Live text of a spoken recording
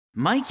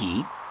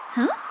Mikey?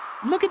 Huh?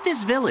 Look at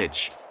this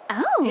village.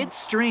 Oh. It's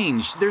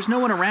strange. There's no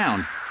one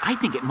around. I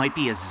think it might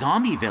be a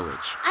zombie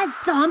village. A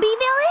zombie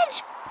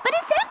village? But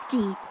it's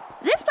empty.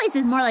 This place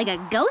is more like a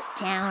ghost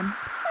town.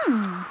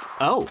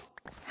 Oh.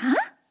 Huh?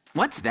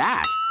 What's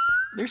that?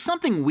 There's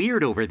something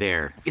weird over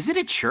there. Is it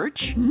a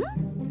church?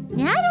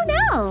 Yeah, I don't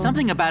know.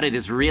 Something about it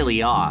is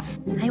really off.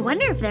 I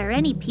wonder if there are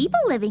any people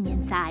living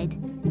inside.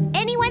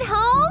 Anyone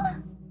home?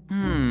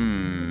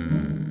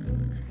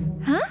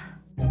 Huh?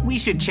 We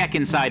should check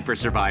inside for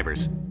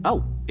survivors.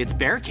 Oh, it's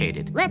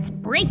barricaded. Let's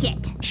break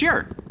it.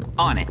 Sure,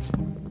 on it.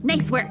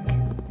 Nice work.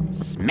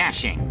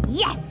 Smashing.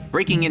 Yes!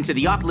 Breaking into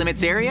the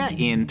off-limits area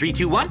in 3,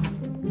 2,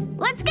 1.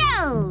 Let's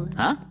go!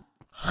 Huh?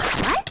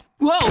 What?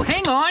 Whoa,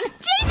 hang on!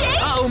 JayJay!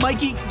 Uh-oh,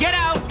 Mikey, get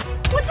out!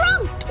 What's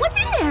wrong? What's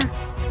in there?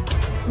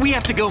 We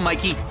have to go,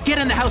 Mikey. Get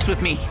in the house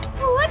with me.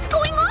 What's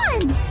going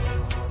on?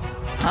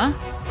 Huh?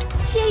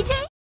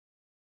 JayJay?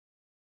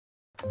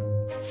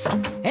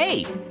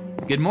 Hey,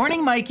 good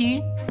morning,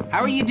 Mikey. How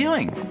are you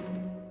doing?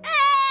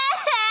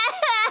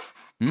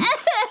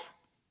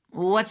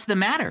 What's the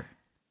matter?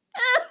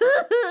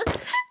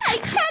 I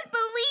can't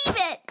believe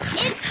it!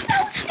 It's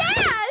so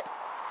sad!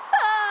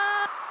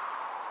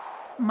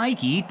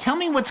 Mikey, tell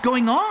me what's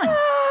going on.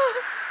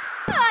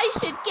 I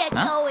should get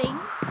going.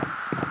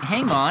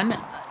 Hang on.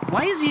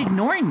 Why is he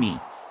ignoring me?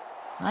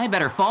 I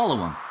better follow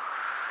him.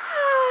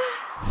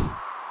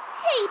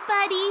 Hey,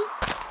 buddy.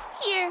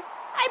 Here,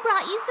 I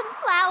brought you some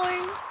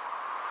flowers.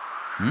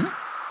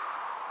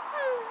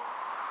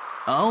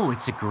 Oh,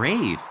 it's a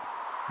grave.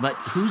 But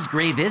whose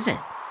grave is it?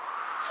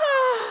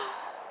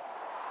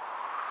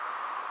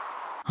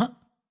 Huh?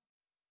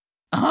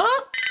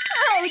 Oh,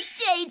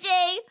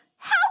 JayJay,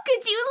 how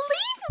could you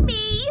leave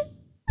me?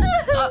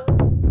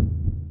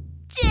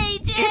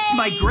 JayJay! It's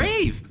my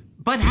grave!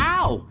 But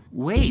how?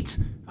 Wait,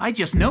 I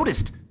just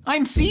noticed.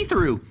 I'm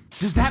see-through.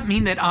 Does that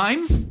mean that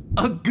I'm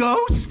a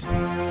ghost?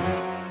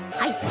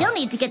 I still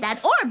need to get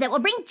that orb that will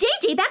bring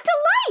JayJay back to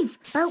life.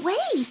 But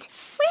wait,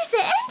 where's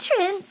the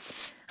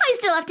entrance? I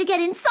still have to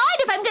get inside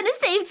if I'm gonna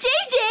save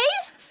JayJay.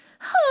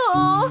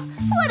 Oh,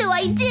 what do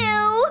I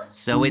do?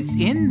 So it's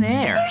in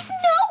there. There's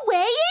no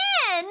way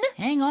in.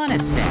 Hang on a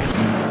sec.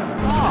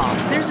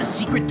 Oh, there's a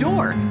secret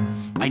door.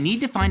 I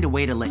need to find a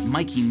way to let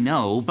Mikey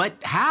know, but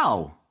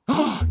how?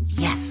 Oh,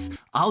 yes,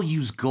 I'll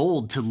use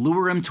gold to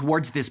lure him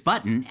towards this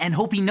button and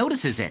hope he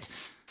notices it.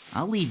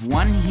 I'll leave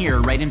one here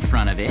right in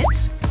front of it.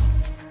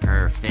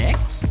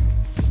 Perfect.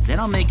 Then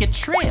I'll make a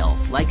trail,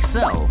 like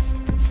so.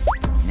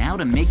 Now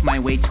to make my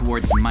way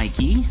towards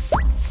Mikey.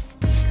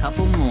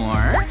 Couple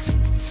more.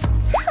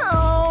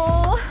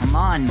 Oh. Come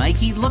on,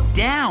 Mikey, look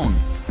down.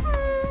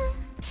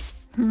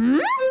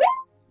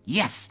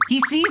 Yes, he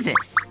sees it.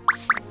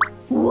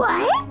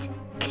 What?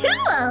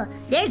 Cool!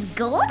 There's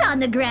gold on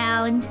the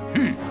ground.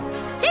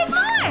 There's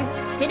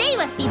more! Today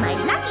must be my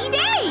lucky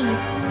day!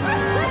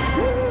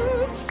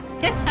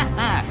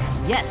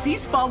 Yes,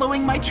 he's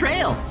following my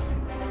trail.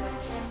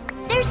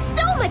 There's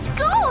so much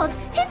gold!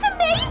 It's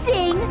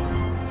amazing!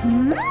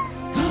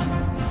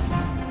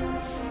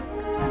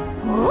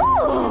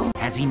 Oh!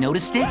 Has he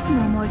noticed it? There's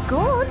no more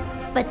gold,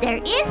 but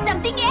there is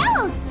something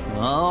else!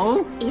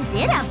 Oh? Is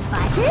it a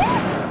button?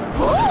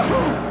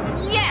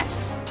 Oh!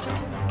 Yes!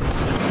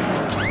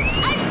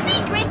 A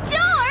secret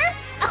door!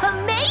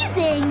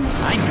 Amazing!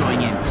 I'm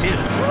going in too.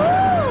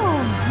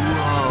 Ooh.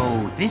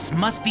 Whoa, this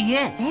must be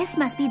it. This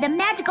must be the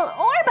magical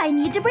orb I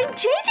need to bring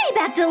JayJay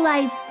back to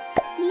life.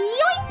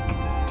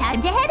 Yoink!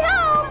 Time to head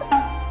home.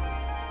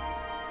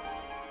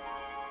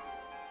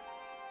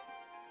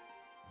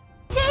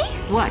 Jay?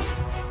 What?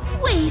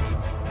 Wait.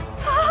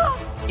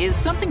 Is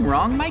something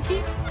wrong,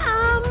 Mikey?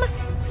 I'm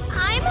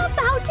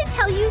about to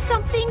tell you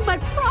something,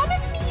 but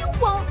promise me you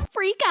won't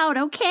freak out,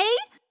 okay?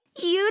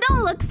 You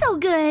don't look so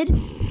good.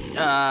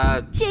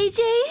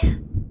 JayJay?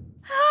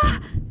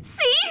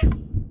 See?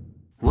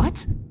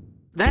 What?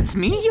 That's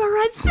me?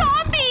 You're a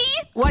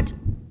zombie! What?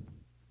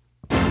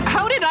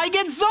 How did I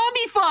get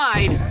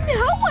zombified?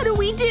 Now what do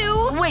we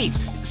do? Wait,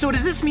 so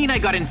does this mean I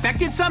got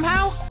infected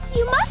somehow?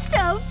 You must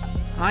have.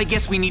 I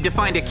guess we need to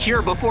find a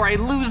cure before I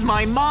lose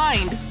my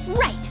mind.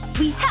 Right,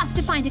 we have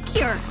to find a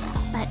cure.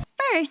 But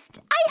first,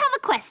 I have a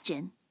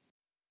question.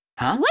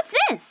 Huh? What's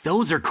this?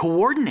 Those are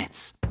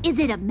coordinates. Is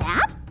it a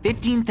map?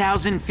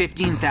 15,000,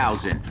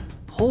 15,000.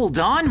 Hold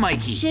on,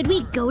 Mikey. Should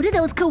we go to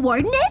those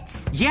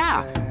coordinates?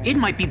 Yeah, it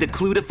might be the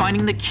clue to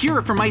finding the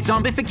cure for my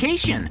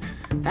zombification.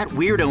 That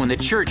weirdo in the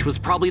church was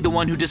probably the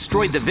one who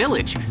destroyed the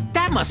village.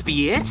 That must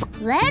be it.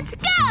 Let's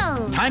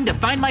go! Time to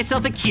find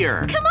myself a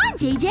cure. Come on,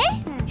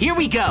 JayJay. Here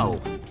we go.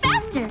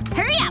 Faster,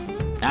 hurry up.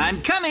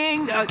 I'm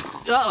coming.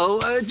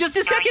 Just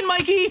a second,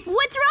 Mikey.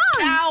 What's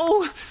wrong?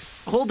 Ow.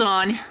 Hold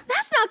on.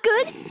 That's not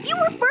good. You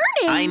were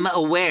burning. I'm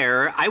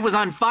aware. I was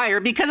on fire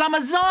because I'm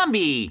a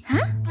zombie.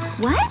 Huh?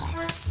 What?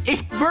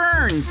 It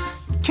burns.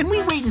 Can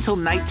we wait until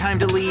nighttime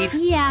to leave?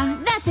 Yeah,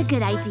 that's a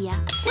good idea.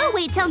 We'll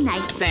wait till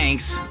night.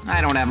 Thanks.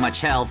 I don't have much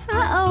health.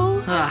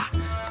 Uh-oh.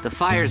 The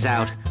fire's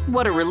out.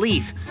 What a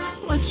relief.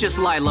 Let's just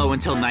lie low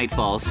until night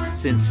falls,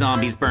 since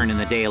zombies burn in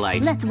the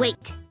daylight. Let's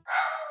wait.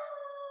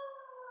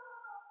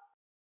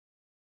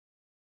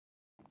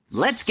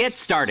 Let's get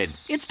started.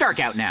 It's dark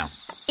out now.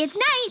 It's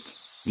night.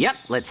 Yep,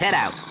 let's head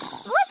out.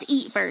 Let's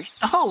eat first.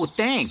 Oh,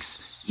 thanks.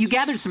 You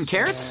gathered some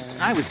carrots?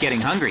 I was getting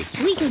hungry.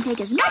 We can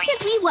take as much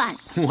as we want.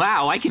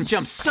 Wow, I can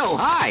jump so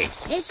high.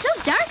 It's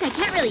so dark I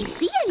can't really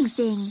see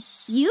anything.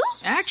 You?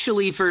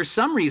 Actually, for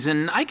some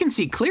reason, I can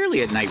see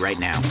clearly at night right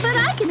now. But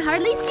I can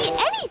hardly see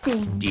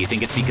anything. Do you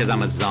think it's because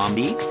I'm a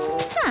zombie?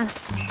 Huh.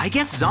 I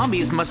guess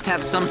zombies must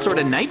have some sort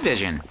of night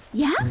vision.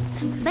 Yeah?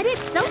 But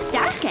it's so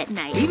dark at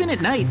night. Even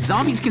at night,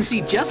 zombies can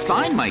see just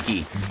fine,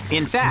 Mikey.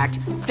 In fact,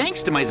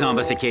 thanks to my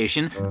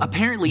zombification,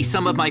 apparently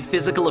some of my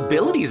physical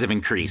abilities have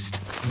increased.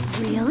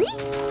 Really?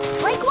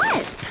 Like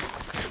what?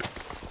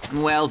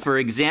 Well, for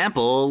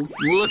example,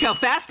 look how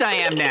fast I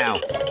am now.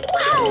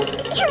 Wow,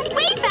 you're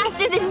way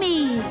faster than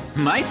me.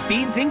 My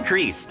speed's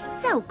increased.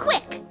 So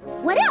quick.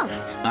 What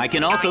else? I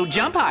can also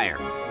jump higher.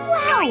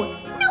 Wow,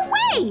 no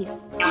way.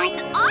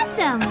 That's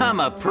awesome. I'm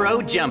a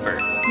pro jumper.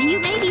 You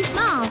may be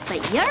small,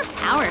 but you're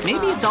powerful.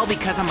 Maybe it's all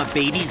because I'm a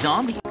baby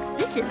zombie.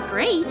 This is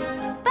great,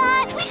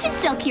 but we should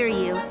still cure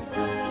you.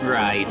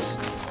 Right.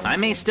 I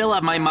may still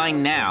have my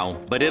mind now,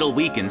 but it'll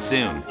weaken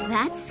soon.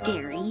 That's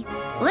scary.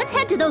 Let's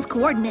head to those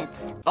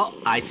coordinates. Oh,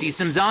 I see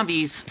some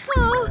zombies.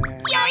 Oh,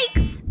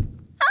 yikes.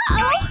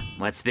 Uh-oh.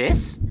 What's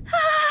this?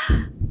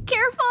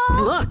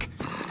 Careful. Look,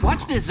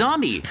 watch this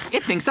zombie.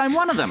 It thinks I'm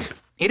one of them.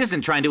 It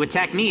isn't trying to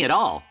attack me at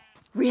all.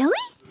 Really?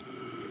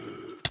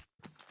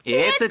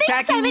 It's It thinks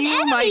attacking I'm an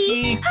you,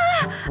 enemy.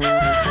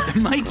 Mikey.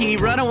 Mikey,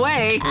 run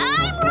away.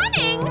 I'm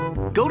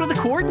running. Go to the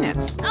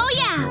coordinates. Oh,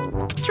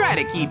 yeah. Try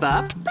to keep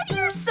up. But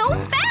you're so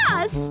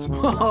fast.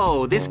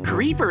 Whoa, this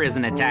creeper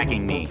isn't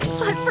attacking me.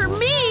 But for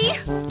me.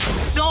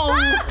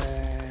 Oh!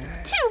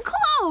 Too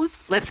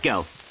close. Let's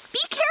go. Be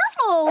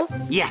careful.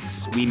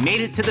 Yes, we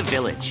made it to the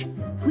village.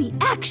 We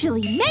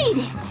actually made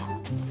it.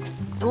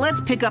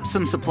 Let's pick up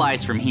some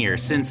supplies from here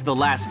since the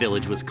last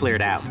village was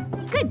cleared out.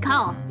 Good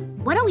call.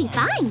 What'll we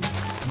find?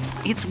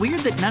 It's weird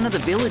that none of the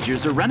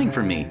villagers are running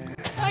from me.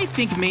 I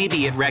think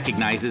maybe it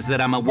recognizes that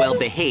I'm a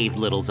well-behaved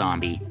little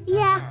zombie.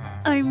 Yeah,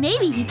 or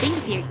maybe he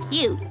thinks you're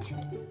cute.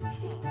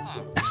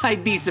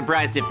 I'd be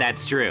surprised if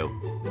that's true.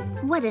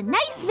 What a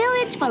nice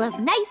village full of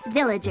nice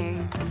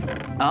villagers.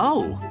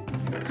 Oh.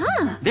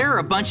 Huh, There are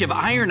a bunch of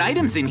iron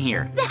items in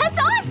here. that's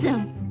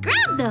awesome.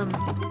 Grab them.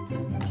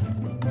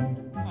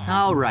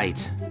 All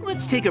right,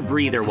 let's take a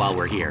breather while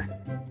we're here.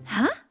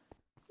 Huh?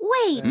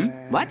 Wait,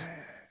 What?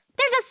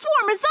 there's a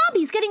swarm of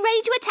zombies getting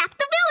ready to attack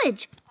the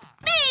village.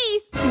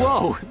 Me!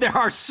 Whoa, there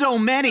are so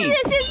many.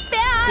 This is The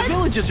bad.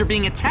 villages are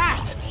being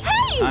attacked.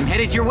 Hey! I'm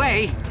headed your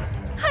way.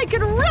 I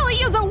could really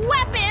use a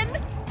weapon.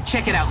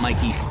 Check it out,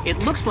 Mikey. It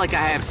looks like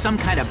I have some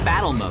kind of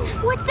battle mode.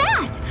 What's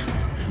that?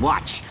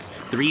 Watch.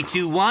 3,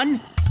 2, 1.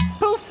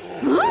 Poof.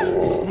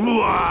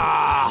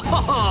 Huh?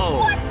 Whoa!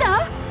 What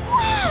the?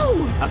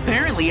 Wow!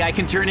 Apparently, I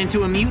can turn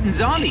into a mutant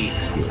zombie,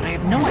 but I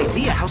have no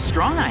idea how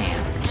strong I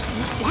am. Is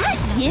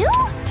that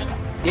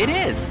you? It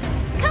is.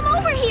 Come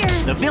over here.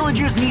 The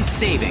villagers need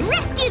saving.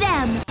 Rescue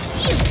them.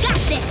 You got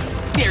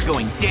this. They're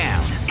going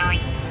down.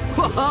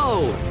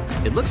 Whoa!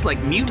 It looks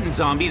like mutant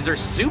zombies are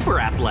super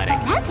athletic.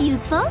 That's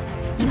useful.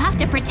 You have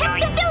to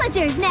protect the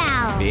villagers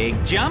now.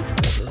 Big jump.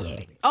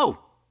 Oh,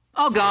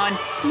 all gone.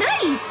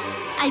 Nice.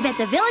 I bet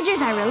the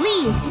villagers are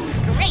relieved.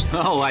 Great.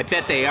 Oh, I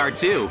bet they are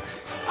too.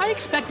 I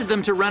expected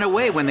them to run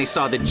away when they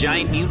saw the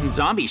giant mutant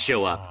zombies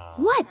show up.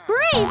 What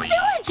brave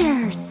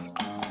villagers.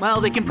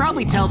 Well, they can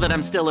probably tell that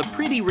I'm still a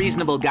pretty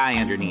reasonable guy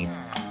underneath.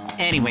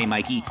 Anyway,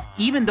 Mikey,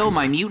 even though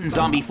my mutant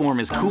zombie form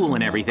is cool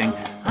and everything,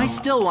 I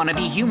still want to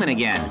be human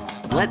again.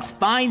 Let's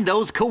find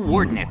those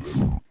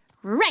coordinates.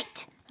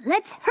 Right.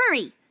 Let's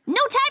hurry.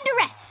 No time to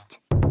rest.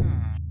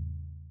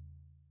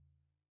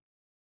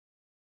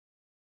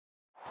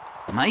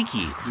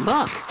 Mikey,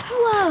 look.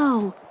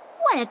 Whoa.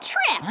 What a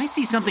trip. I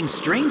see something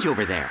strange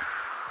over there.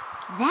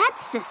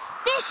 That's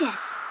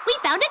suspicious. We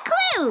found a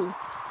clue.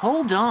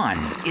 Hold on.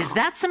 Is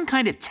that some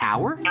kind of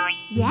tower?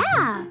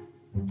 Yeah.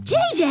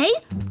 JayJay,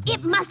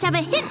 it must have a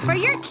hint for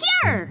your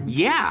cure.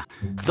 Yeah.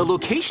 The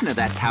location of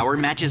that tower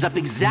matches up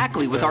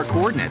exactly with our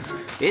coordinates.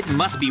 It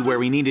must be where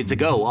we needed to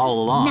go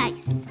all along.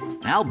 Nice.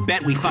 I'll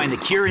bet we find the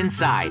cure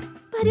inside.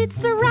 But it's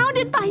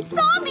surrounded by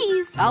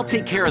zombies. I'll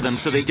take care of them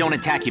so they don't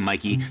attack you,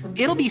 Mikey.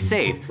 It'll be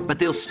safe, but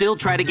they'll still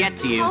try to get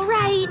to you. All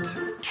right.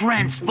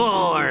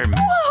 Transform!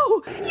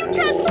 Whoa! You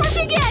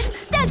transformed again!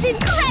 That's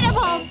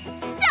incredible!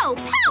 So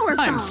powerful!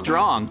 I'm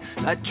strong.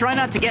 Try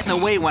not to get in the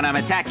way when I'm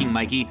attacking,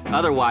 Mikey.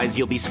 Otherwise,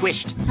 you'll be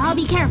squished. I'll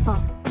be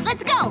careful.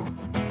 Let's go!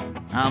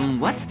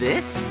 What's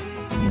this?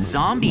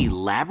 Zombie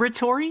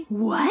laboratory?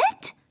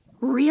 What?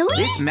 Really?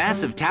 This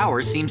massive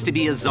tower seems to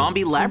be a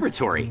zombie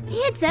laboratory.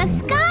 It's a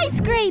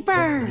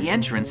skyscraper! The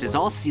entrance is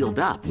all sealed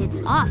up. It's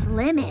off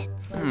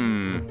limits.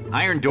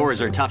 Iron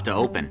doors are tough to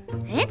open.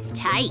 It's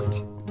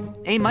tight.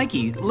 Hey,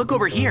 Mikey, look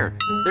over here.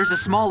 There's a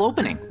small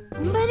opening.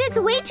 But it's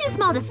way too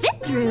small to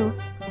fit through.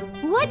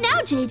 What now,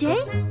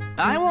 JayJay?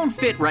 I won't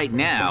fit right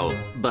now,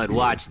 but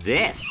watch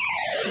this.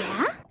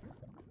 Yeah?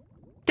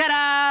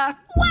 Ta-da!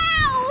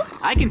 Wow!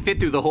 I can fit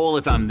through the hole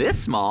if I'm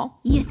this small.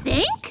 You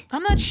think?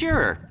 I'm not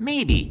sure.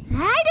 Maybe.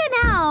 I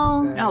don't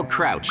know. I'll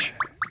crouch.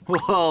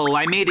 Whoa,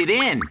 I made it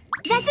in.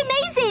 That's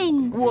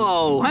amazing.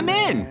 Whoa, I'm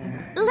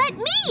in. Let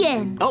me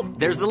in. Oh,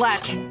 there's the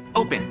latch.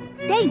 Open.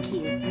 Thank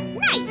you.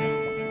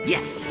 Nice.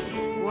 Yes.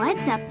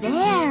 What's up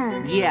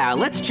there? Yeah,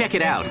 let's check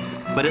it out.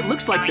 But it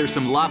looks like there's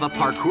some lava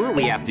parkour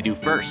we have to do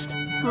first.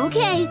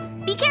 Okay,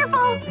 be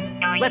careful.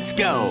 Let's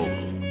go.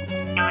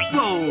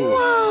 Whoa.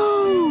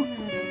 Whoa.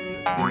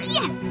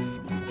 Yes.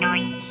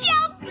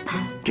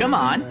 Jump. Come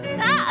on.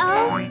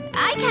 Uh-oh.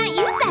 I can't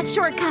use that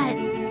shortcut.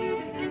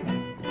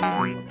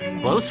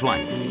 Close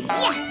one.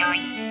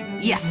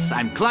 Yes. Yes,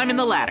 I'm climbing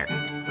the ladder.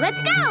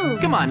 Let's go.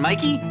 Come on,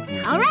 Mikey.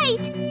 All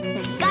right.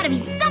 There's gotta be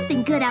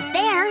something good up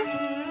there.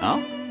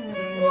 Oh?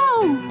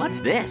 Whoa. What's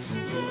this?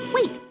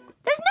 Wait,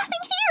 there's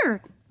nothing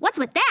here. What's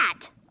with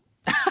that?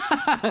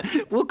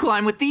 We'll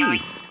climb with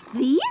these.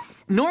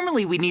 These?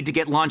 Normally we need to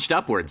get launched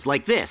upwards,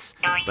 like this.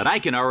 But I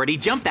can already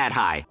jump that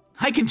high.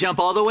 I can jump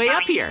all the way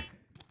up here.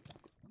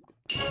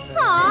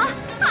 Aw,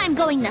 I'm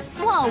going the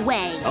slow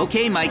way.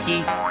 Okay,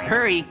 Mikey.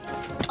 Hurry.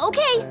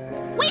 Okay,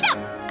 wait up.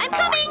 I'm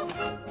coming.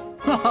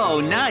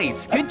 Oh,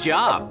 nice. Good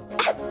job.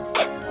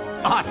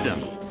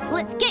 Awesome.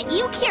 Let's get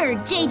you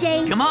cured,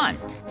 JayJay. Come on.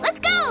 Let's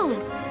go.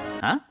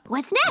 Huh?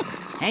 What's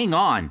next? Hang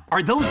on.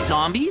 Are those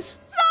zombies?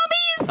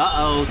 Zombies!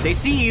 Uh-oh, they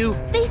see you.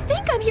 They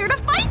think I'm here to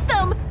fight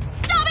them.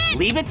 Stop it!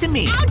 Leave it to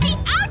me.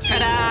 Ouchie, ouchie!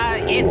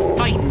 Ta-da! It's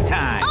fighting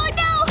time. Oh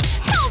no!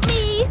 Help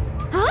me!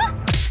 Huh?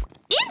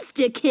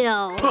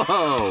 Insta-kill.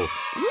 Whoa.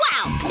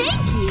 Wow,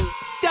 thank you.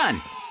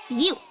 Done.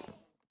 Phew.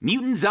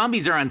 Mutant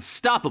zombies are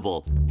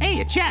unstoppable. Hey,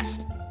 a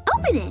chest.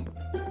 Open it.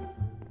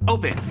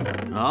 Open.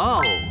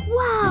 Oh.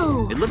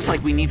 Whoa. It looks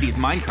like we need these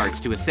minecarts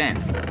to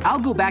ascend. I'll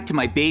go back to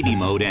my baby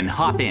mode and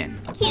hop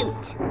in.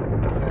 Cute.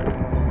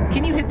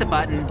 Can you hit the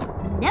button?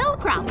 No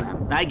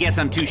problem. I guess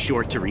I'm too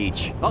short to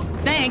reach. Oh,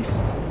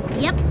 thanks.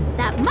 Yep,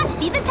 that must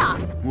be the top.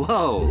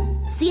 Whoa.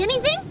 See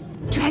anything?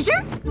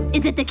 Treasure?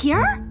 Is it the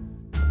cure?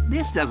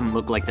 This doesn't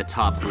look like the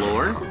top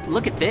floor.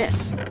 Look at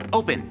this.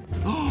 Open.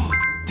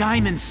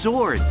 Diamond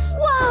swords.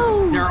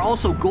 Whoa! There are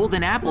also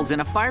golden apples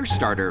and a fire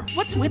starter.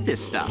 What's with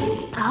this stuff?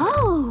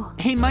 Oh,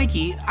 Hey,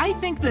 Mikey, I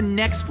think the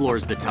next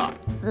floor's the top.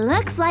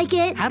 looks like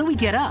it. How do we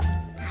get up?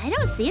 I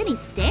don't see any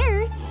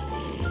stairs.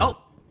 Oh,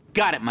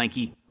 got it,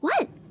 Mikey.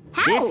 What?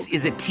 How? This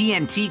is a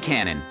TNT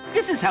cannon.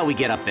 This is how we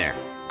get up there.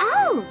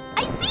 Oh,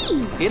 I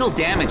see. It'll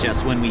damage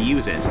us when we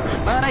use it.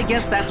 But I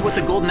guess that's what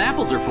the golden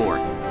apples are for.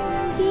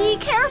 Be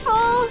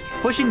careful.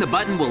 Pushing the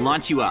button will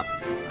launch you up.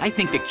 I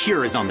think the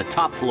cure is on the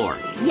top floor.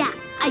 Yeah,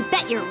 I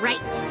bet you're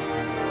right.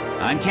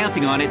 I'm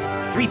counting on it.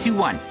 3, 2,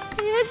 1.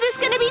 Is this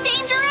gonna be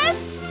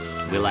dangerous?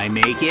 Will I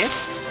make it?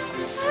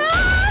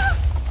 Ah!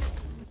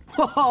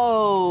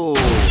 Whoa!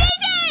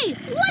 JayJay,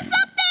 what's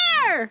up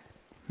there?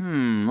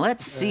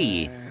 Let's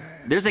see.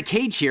 There's a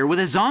cage here with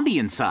a zombie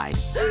inside.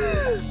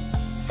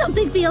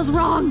 Something feels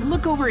wrong.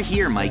 Look over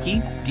here,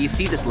 Mikey. Do you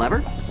see this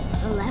lever?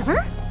 A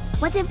lever?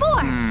 What's it for?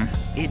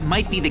 It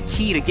might be the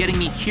key to getting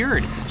me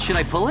cured. Should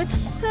I pull it?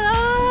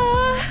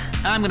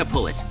 I'm gonna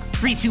pull it.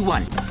 3, 2,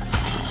 1.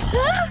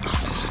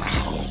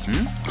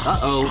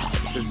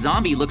 Uh-oh. The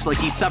zombie looks like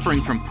he's suffering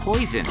from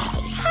poison.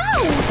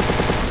 How?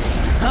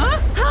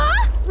 Huh?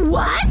 Huh?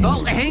 What?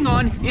 Oh, hang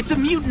on. It's a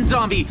mutant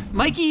zombie.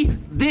 Mikey,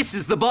 this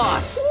is the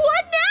boss.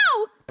 What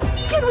now?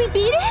 Can we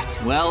beat it?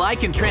 Well, I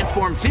can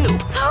transform too.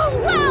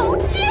 Oh,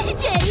 wow!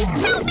 JayJay,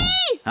 help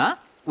me! Huh?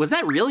 Was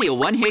that really a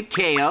one-hit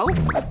KO?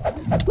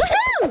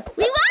 Woohoo!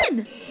 We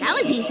won! That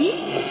was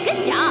easy.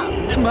 Good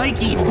job.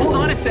 Mikey, hold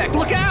on a sec.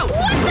 Look out!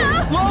 What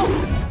the? Whoa!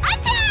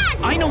 Attack!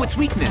 I know its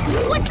weakness.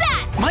 What's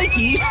that?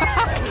 Mikey!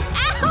 Ouch!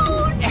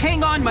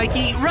 Hang on,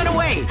 Mikey. Run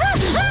away.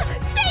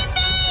 Save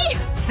me!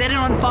 Set it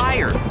on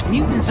fire.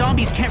 Mutant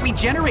zombies can't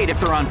regenerate if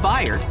they're on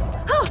fire.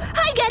 Oh,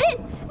 I get it!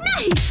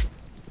 Nice!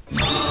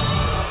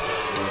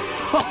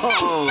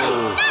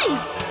 Oh!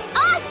 Nice!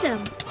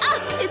 Awesome!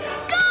 Oh, it's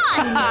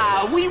gone!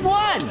 Ah, we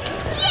won!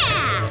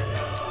 Yeah!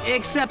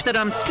 Except that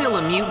I'm still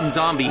a mutant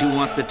zombie who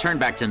wants to turn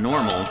back to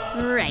normal.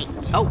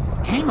 Right. Oh,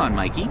 hang on,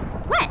 Mikey.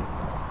 What?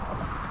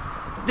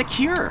 The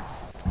cure.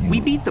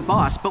 We beat the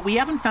boss, but we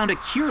haven't found a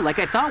cure like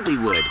I thought we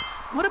would.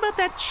 What about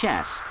that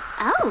chest?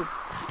 Oh.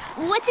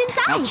 What's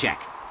inside? I'll check.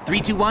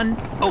 3, 2,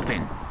 1,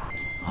 open.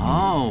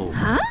 Oh.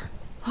 Huh?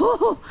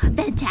 Oh,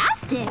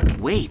 fantastic!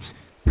 Wait,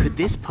 could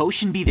this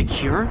potion be the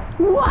cure?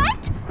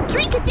 What?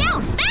 Drink it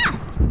down,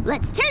 fast!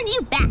 Let's turn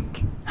you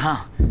back.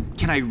 Huh.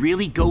 Can I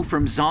really go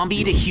from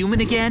zombie to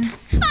human again?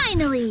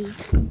 Finally!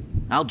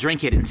 I'll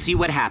drink it and see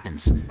what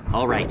happens.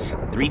 All right,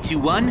 3, 2,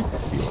 1.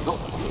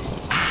 Oh.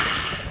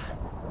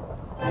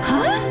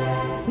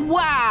 Huh?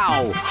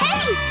 Wow!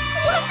 Hey!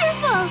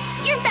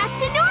 Wonderful! You're back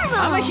to normal!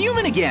 I'm a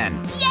human again!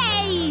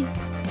 Yay!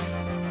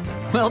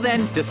 Well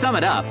then, to sum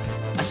it up,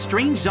 a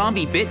strange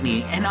zombie bit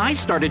me and I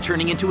started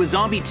turning into a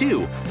zombie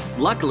too.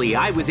 Luckily,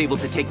 I was able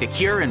to take the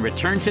cure and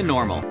return to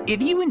normal.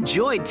 If you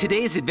enjoyed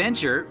today's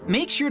adventure,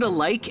 make sure to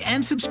like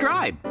and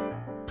subscribe.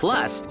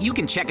 Plus, you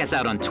can check us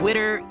out on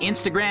Twitter,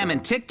 Instagram,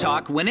 and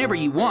TikTok whenever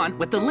you want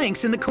with the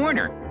links in the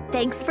corner.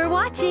 Thanks for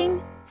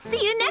watching.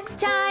 See you next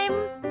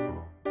time.